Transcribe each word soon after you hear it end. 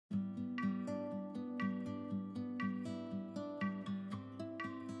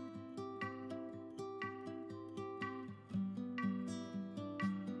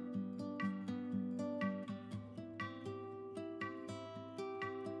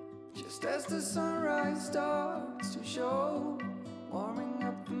Just as the sunrise starts to show, warming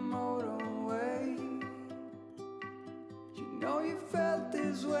up the motorway. You know you felt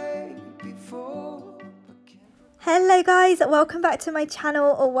this way before. Hello guys, welcome back to my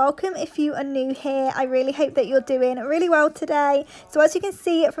channel, or welcome if you are new here. I really hope that you're doing really well today. So as you can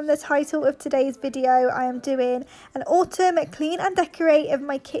see from the title of today's video, I am doing an autumn clean and decorate of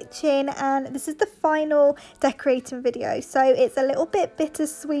my kitchen, and this is the final decorating video. So it's a little bit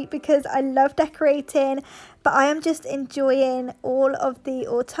bittersweet because I love decorating, but I am just enjoying all of the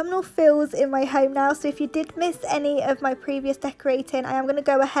autumnal feels in my home now. So if you did miss any of my previous decorating, I am going to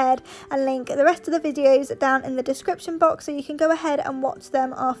go ahead and link the rest of the videos down in the description box, so you can go ahead and watch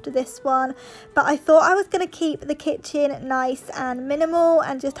them after this one. But I thought I was going to keep the kitchen nice and minimal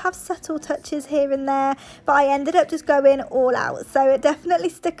and just have subtle touches here and there, but I ended up just going all out. So definitely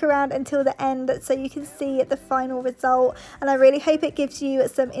stick around until the end so you can see the final result, and I really hope it gives you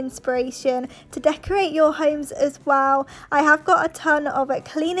some inspiration to decorate your home as well. I have got a ton of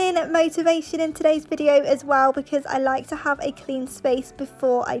cleaning motivation in today's video as well, because I like to have a clean space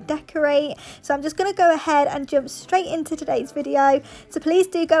before I decorate. So I'm just going to go ahead and jump straight into today's video. So please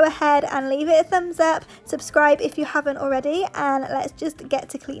do go ahead and leave it a thumbs up, subscribe if you haven't already, and let's just get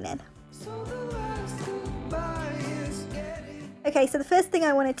to cleaning. Okay, so the first thing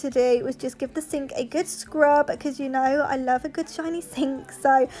I wanted to do was just give the sink a good scrub, because you know I love a good shiny sink.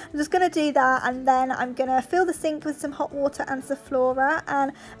 So I'm just going to do that, and then I'm going to fill the sink with some hot water and Safflora,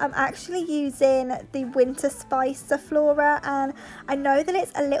 and I'm actually using the winter spice Safflora, and I know that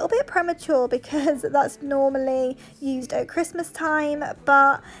it's a little bit premature because that's normally used at Christmas time,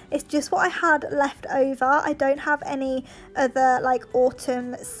 but it's just what I had left over. I don't have any other like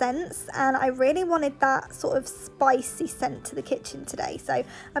autumn scents, and I really wanted that sort of spicy scent to the kitchen today, so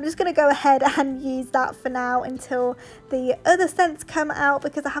I'm just going to go ahead and use that for now until the other scents come out,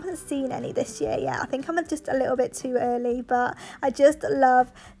 because I haven't seen any this year yet. I think I'm just a little bit too early, but I just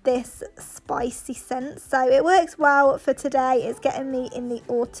love this spicy scent, so it works well for today. It's getting me in the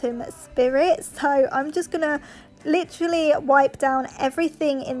autumn spirit, so I'm just gonna literally wipe down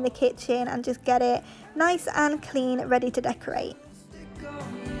everything in the kitchen and just get it nice and clean, ready to decorate.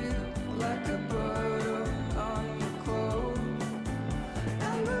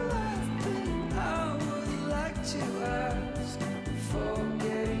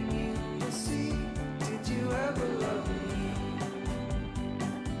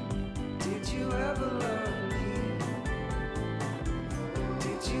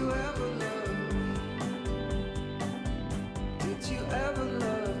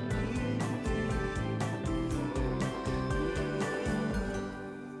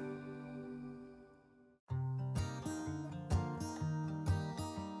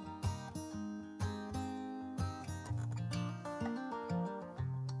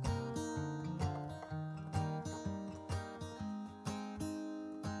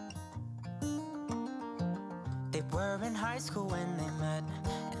 They were in high school when they met,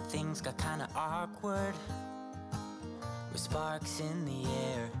 and things got kinda awkward. With sparks in the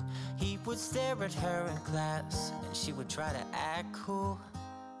air, he would stare at her in class, and she would try to act cool,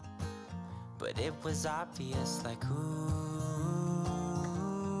 but it was obvious, like, ooh,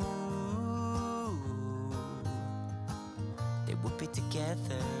 they would be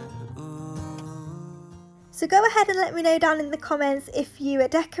together, ooh. So go ahead and let me know down in the comments if you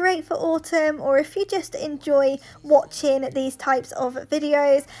decorate for autumn, or if you just enjoy watching these types of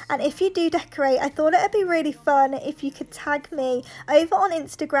videos. And if you do decorate, I thought it would be really fun if you could tag me over on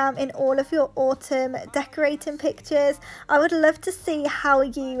Instagram in all of your autumn decorating pictures. I would love to see how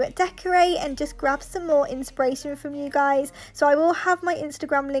you decorate and just grab some more inspiration from you guys. So I will have my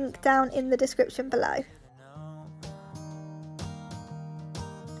Instagram link down in the description below.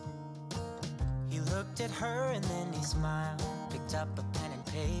 Looked at her and then he smiled, picked up a pen and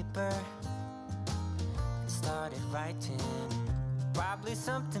paper and started writing. Probably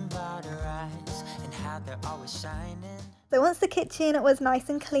something about her eyes and how they're always shining. So once the kitchen was nice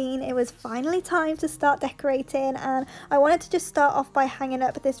and clean, it was finally time to start decorating, and I wanted to just start off by hanging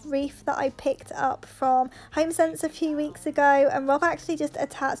up this wreath that I picked up from HomeSense a few weeks ago, and Rob actually just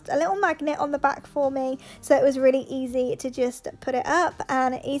attached a little magnet on the back for me, so it was really easy to just put it up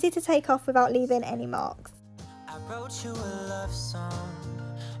and easy to take off without leaving any marks. I wrote you a love song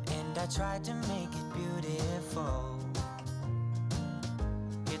and I tried to make it beautiful.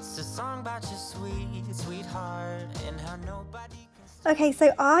 It's a song about your sweet, sweetheart, and how nobody can Okay,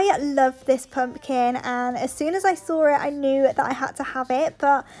 so I love this pumpkin, and as soon as I saw it I knew that I had to have it,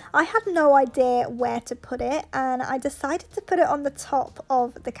 but I had no idea where to put it, and I decided to put it on the top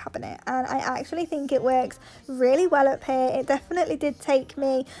of the cabinet, and I actually think it works really well up here. It definitely did take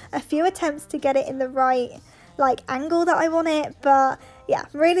me a few attempts to get it in the right angle that I want it, but yeah,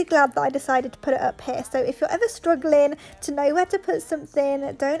 really glad that I decided to put it up here. So if you're ever struggling to know where to put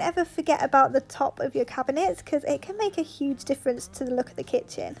something, don't ever forget about the top of your cabinets, because it can make a huge difference to the look of the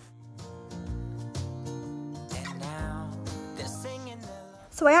kitchen.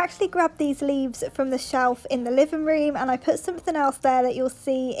 So I actually grabbed these leaves from the shelf in the living room, and I put something else there that you'll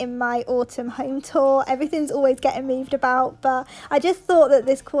see in my autumn home tour. Everything's always getting moved about, but I just thought that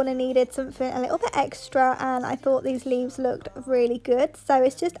this corner needed something a little bit extra, and I thought these leaves looked really good. So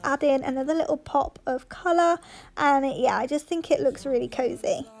it's just adding another little pop of colour, and yeah, I just think it looks really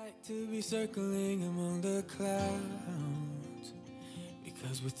cozy. To be circling among the clouds,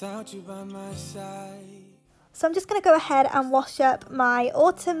 because without you by my side. So I'm just going to go ahead and wash up my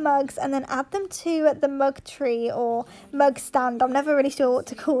autumn mugs and then add them to the mug tree or mug stand. I'm never really sure what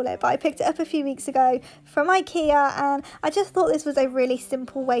to call it, but I picked it up a few weeks ago from IKEA, and I just thought this was a really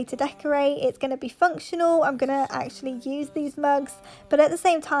simple way to decorate. It's going to be functional. I'm going to actually use these mugs, but at the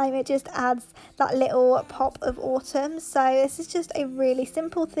same time it just adds that little pop of autumn. So this is just a really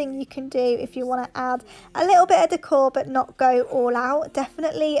simple thing you can do if you want to add a little bit of decor but not go all out.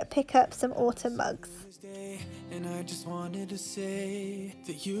 Definitely pick up some autumn mugs. And I just wanted to say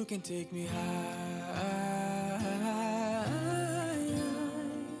that you can take me high.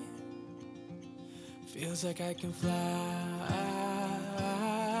 Feels like I can fly.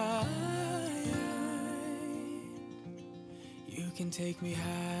 You can take me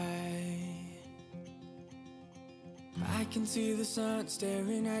high. I can see the sun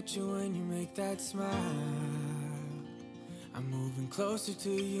staring at you when you make that smile. I'm moving closer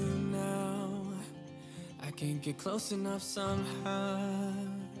to you now. I can't get close enough somehow.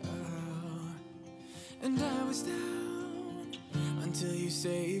 And I was down until you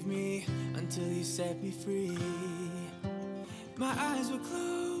saved me, until you set me free. My eyes were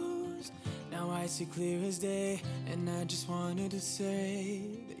closed, now I see clear as day. And I just wanted to say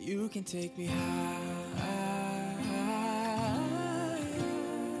that you can take me high.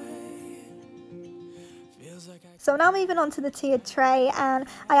 So now moving on to the tiered tray, and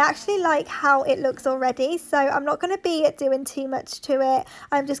I actually like how it looks already, so I'm not going to be doing too much to it.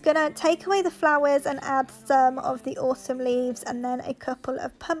 I'm just going to take away the flowers and add some of the autumn leaves and then a couple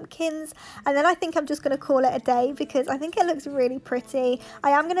of pumpkins, and then I think I'm just going to call it a day because I think it looks really pretty.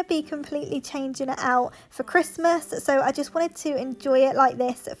 I am going to be completely changing it out for Christmas, so I just wanted to enjoy it like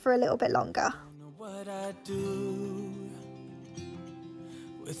this for a little bit longer. I don't know what I'd do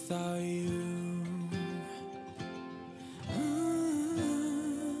without you.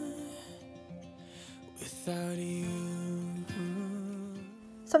 Without you.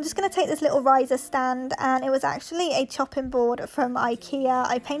 So I'm just going to take this little riser stand, and it was actually a chopping board from IKEA.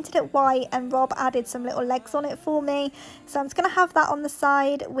 I painted it white and Rob added some little legs on it for me. So I'm just going to have that on the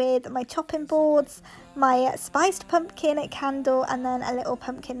side with my chopping boards, my spiced pumpkin candle, and then a little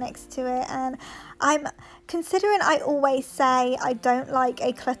pumpkin next to it. And I'm considering, I always say I don't like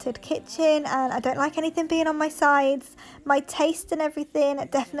a cluttered kitchen and I don't like anything being on my sides. My taste and everything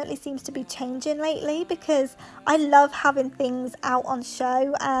definitely seems to be changing lately because I love having things out on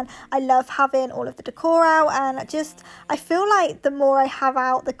show and I love having all of the decor out, and I feel like the more I have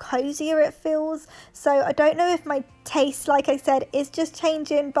out, the cozier it feels. So I don't know if my taste, like I said, is just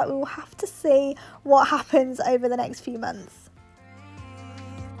changing, but we will have to see what happens over the next few months.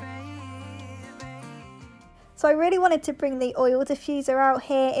 So I really wanted to bring the oil diffuser out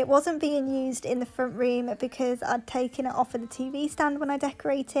here. It wasn't being used in the front room because I'd taken it off of the TV stand when I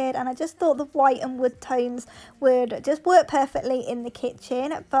decorated, and I just thought the white and wood tones would just work perfectly in the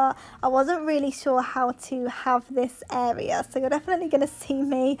kitchen, but I wasn't really sure how to have this area. So you're definitely going to see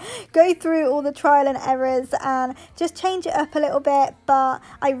me go through all the trial and errors and just change it up a little bit, but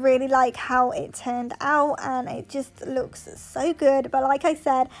I really like how it turned out and it just looks so good. But like I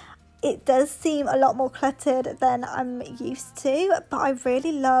said, it does seem a lot more cluttered than I'm used to, but I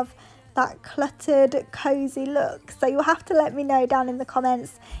really love that cluttered, cozy look. So you'll have to let me know down in the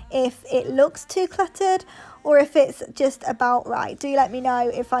comments if it looks too cluttered or if it's just about right. Do let me know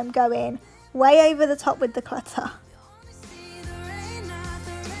if I'm going way over the top with the clutter.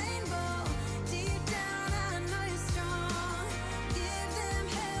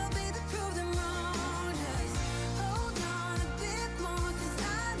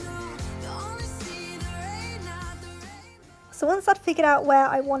 So once I'd figured out where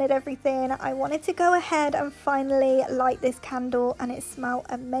I wanted everything, I wanted to go ahead and finally light this candle, and it smelled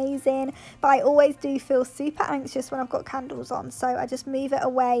amazing. But I always do feel super anxious when I've got candles on, so I just move it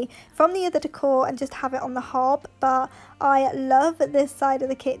away from the other decor and just have it on the hob. But I love this side of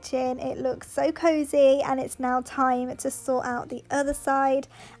the kitchen. It looks so cozy, and it's now time to sort out the other side.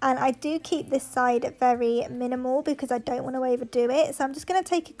 And I do keep this side very minimal because I don't want to overdo it. So I'm just going to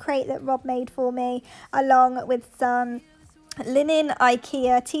take a crate that Rob made for me along with some linen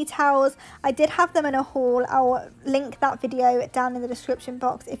IKEA tea towels. I did have them in a haul. I'll link that video down in the description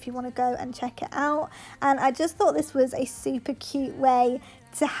box if you want to go and check it out. And I just thought this was a super cute way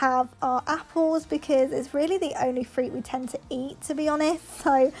to have our apples, because it's really the only fruit we tend to eat, to be honest.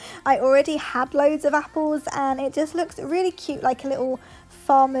 So I already had loads of apples, and it just looks really cute, like a little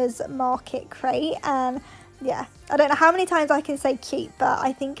farmer's market crate. And yeah, I don't know how many times I can say cute, but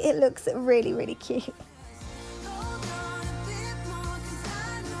I think it looks really, really cute.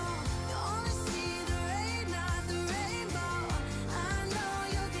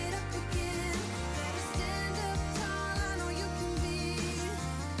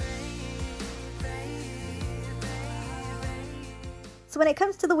 So when it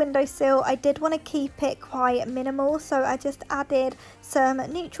comes to the windowsill, I did want to keep it quite minimal, so I just added some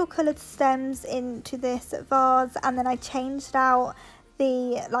neutral coloured stems into this vase, and then I changed out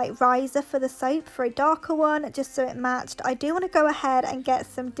the riser for the soap for a darker one just so it matched. I do want to go ahead and get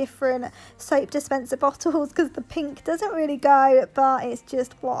some different soap dispenser bottles because the pink doesn't really go, but it's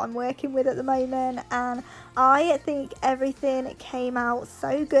just what I'm working with at the moment, and I think everything came out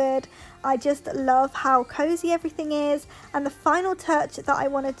so good. I just love how cozy everything is, and the final touch that I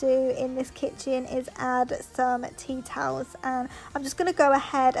want to do in this kitchen is add some tea towels, and I'm just going to go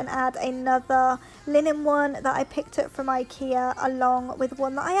ahead and add another linen one that I picked up from IKEA along with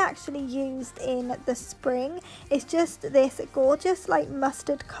one that I actually used in the spring. It's just this gorgeous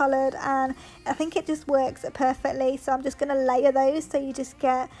mustard coloured, and I think it just works perfectly. So I'm just going to layer those so you just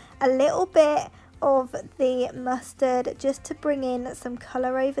get a little bit of the mustard just to bring in some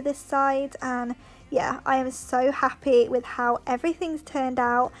colour over this side. And yeah, I am so happy with how everything's turned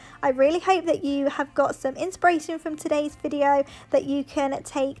out. I really hope that you have got some inspiration from today's video that you can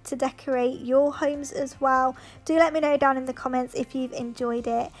take to decorate your homes as well. Do let me know down in the comments if you've enjoyed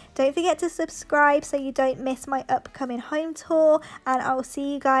it. Don't forget to subscribe so you don't miss my upcoming home tour, and I'll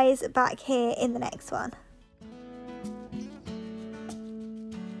see you guys back here in the next one.